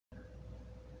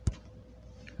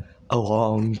A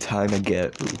long time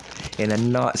ago, in a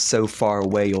not so far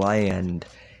away land,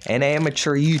 an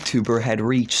amateur YouTuber had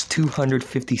reached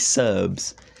 250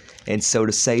 subs, and so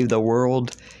to save the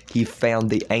world, he found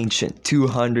the ancient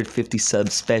 250 sub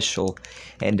special,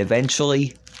 and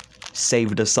eventually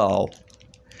saved us all.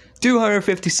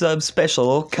 250 sub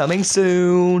special coming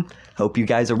soon. Hope you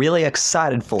guys are really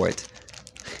excited for it.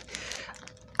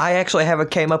 I actually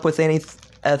haven't came up with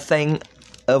thing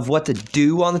of what to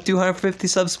do on the 250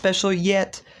 sub special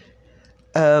yet,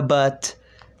 but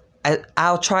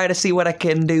I'll try to see what I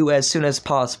can do as soon as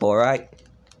possible, alright?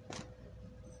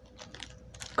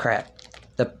 Crap.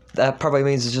 That probably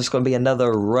means it's just going to be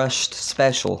another rushed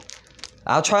special.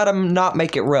 I'll try to not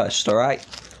make it rushed, alright?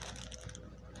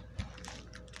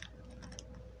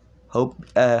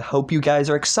 Hope you guys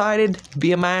are excited.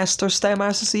 Be a master, stay a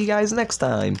master. See you guys next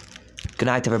time. Good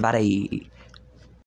night, everybody.